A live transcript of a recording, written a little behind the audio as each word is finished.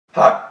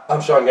Hi,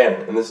 I'm Sean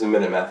Gannon, and this is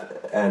Minute Math,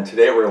 and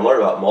today we're going to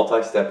learn about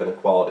multi-step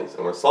inequalities, and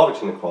we're going to solve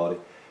each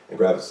inequality and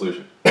grab a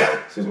solution.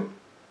 Excuse me.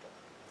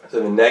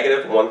 So the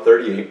negative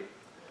 138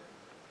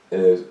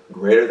 is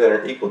greater than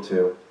or equal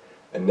to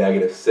a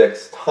negative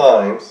 6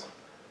 times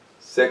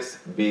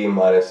 6b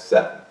minus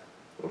 7.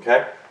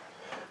 Okay?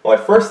 Well,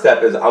 my first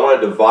step is I want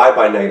to divide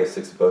by negative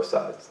 6 to both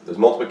sides. There's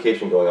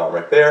multiplication going on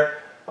right there.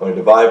 I'm going to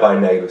divide by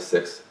negative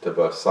 6 to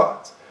both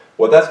sides.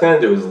 What that's going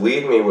to do is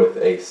leave me with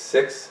a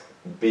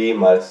 6b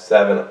minus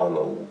 7 on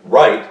the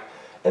right,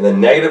 and then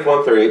negative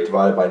 138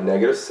 divided by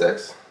negative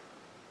 6.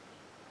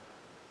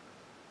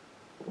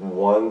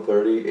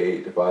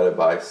 138 divided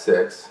by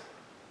 6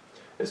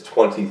 is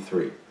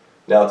 23.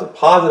 Now it's a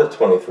positive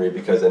 23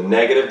 because a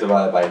negative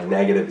divided by a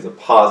negative is a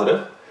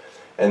positive.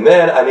 And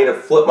then I need to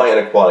flip my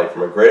inequality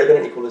from a greater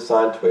than or equal to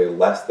sign to a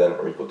less than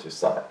or equal to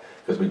sign,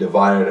 because we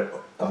divided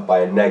by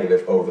a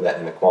negative over that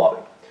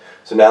inequality.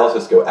 So now let's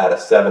just go add a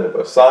 7 to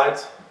both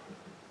sides.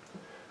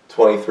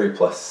 23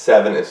 plus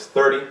 7 is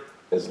 30,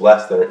 is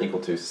less than or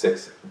equal to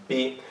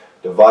 6b.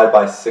 Divide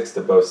by 6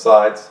 to both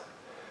sides.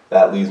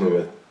 That leaves me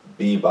with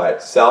b by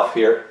itself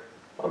here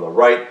on the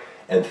right,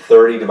 and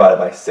 30 divided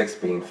by 6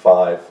 being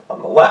 5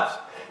 on the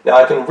left. Now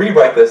I can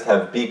rewrite this to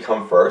have b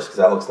come first, because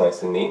that looks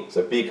nice and neat.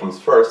 So b comes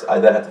first. I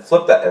then have to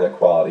flip that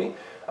inequality,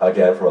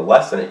 again, from a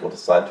less than or equal to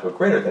sign to a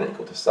greater than or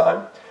equal to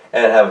sign,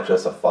 and have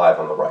just a 5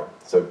 on the right.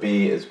 So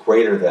b is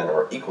greater than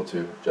or equal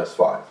to just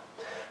 5.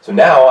 So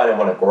now I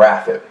want to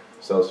graph it.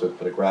 So let's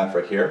put a graph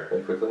right here,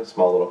 very quickly, a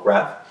small little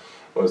graph.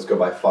 Let's go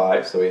by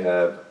 5. So we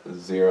have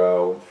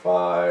 0,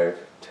 5,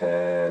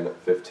 10,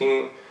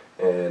 15,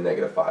 and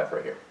negative 5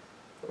 right here.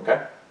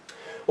 Okay?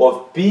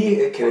 Well, if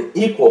b can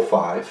equal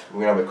 5,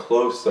 we're going to have a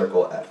closed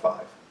circle at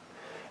 5.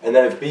 And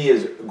then if b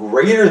is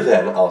greater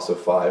than also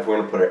 5, we're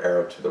going to put an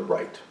arrow to the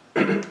right.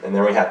 And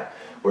there we have it,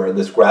 where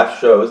this graph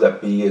shows that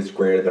b is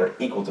greater than or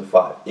equal to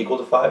 5. Equal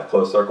to 5,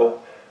 closed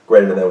circle,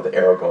 greater than with the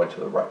arrow going to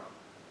the right.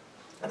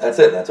 That's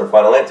it. That's our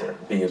final answer.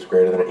 b is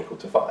greater than or equal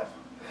to 5.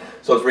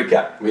 So let's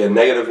recap. We have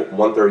negative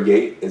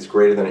 138 is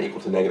greater than or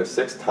equal to negative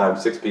 6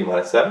 times 6b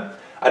minus 7.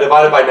 I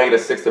divided by negative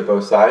 6 to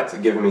both sides,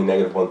 giving me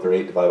negative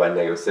 138 divided by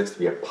negative 6 to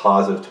be a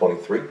positive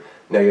 23.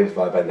 Negative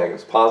divided by negative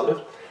is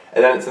positive.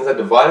 And then since I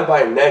divided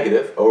by a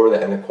negative over the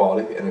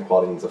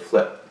inequality needs a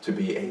flip to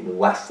be a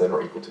less than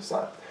or equal to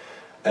sign.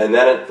 And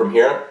then from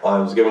here, I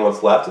was given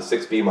what's left is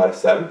 6b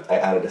minus 7. I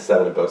added a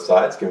 7 to both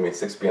sides, giving me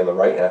 6b on the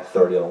right and a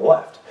 30 on the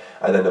left.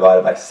 I then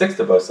divided by 6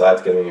 to both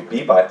sides, giving me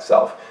b by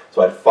itself.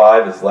 So I had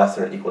 5 is less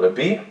than or equal to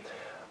b.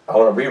 I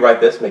want to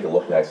rewrite this, make it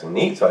look nice and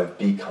neat, so I have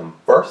b come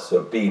first.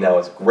 So b now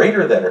is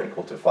greater than or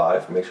equal to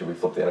 5. Make sure we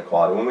flip the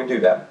inequality when we do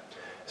that.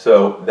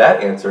 So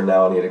that answer,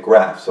 now I need a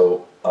graph.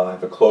 So I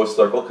have a closed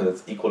circle because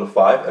it's equal to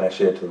 5, and I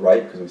shaded to the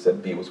right because we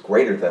said b was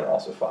greater than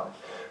also 5.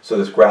 So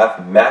this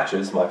graph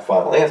matches my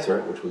final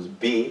answer, which was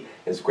b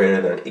is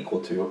greater than or equal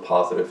to a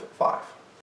positive 5.